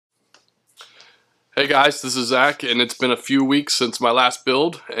Hey guys, this is Zach, and it's been a few weeks since my last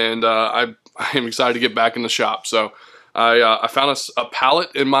build, and I am excited to get back in the shop. So I found a pallet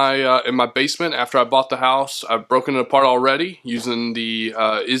in my basement after I bought the house. I've broken it apart already using the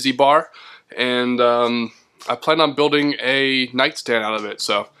Izzy bar, and I plan on building a nightstand out of it.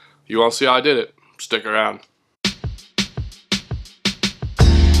 So if you want to see how I did it, stick around.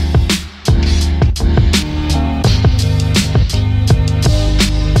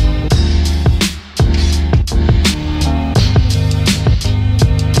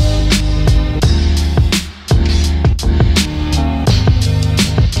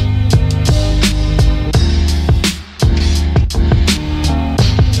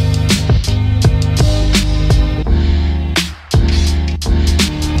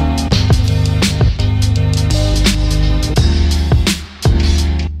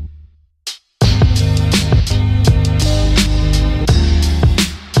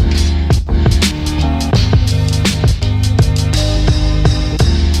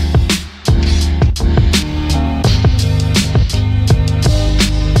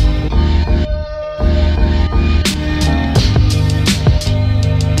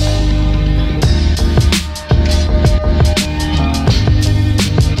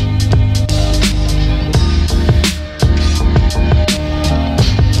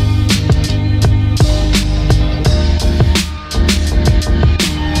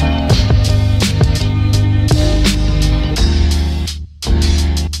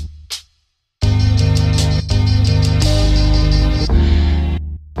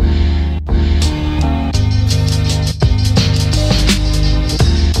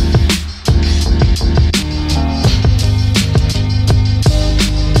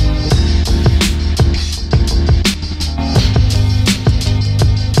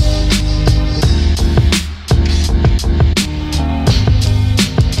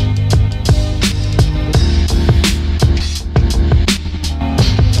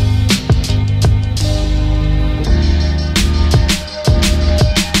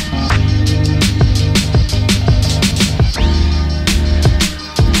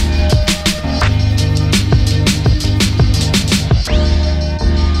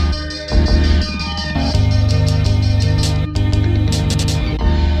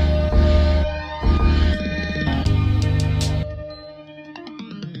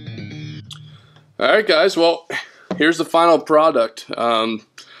 Alright guys, well, here's the final product.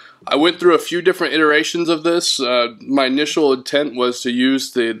 I went through a few different iterations of this. My initial intent was to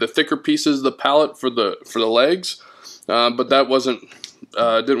use the thicker pieces of the pallet for the legs, but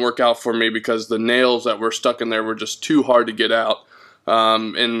that didn't work out for me because the nails that were stuck in there were just too hard to get out,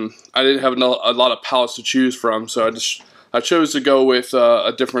 and I didn't have a lot of pallets to choose from, so I chose to go with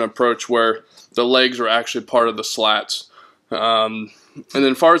a different approach where the legs were actually part of the slats. And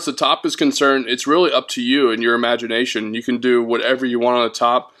then as far as the top is concerned, it's really up to you and your imagination. You can do whatever you want on the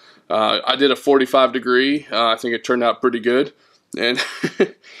top. I did a 45 degree. I think it turned out pretty good. And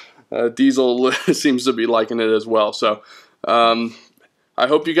Diesel seems to be liking it as well. So I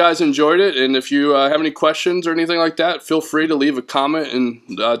hope you guys enjoyed it. And if you have any questions or anything like that, feel free to leave a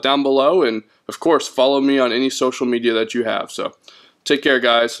comment down below. And of course, follow me on any social media that you have. So take care,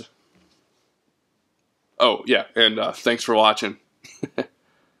 guys. Oh, yeah, and thanks for watching.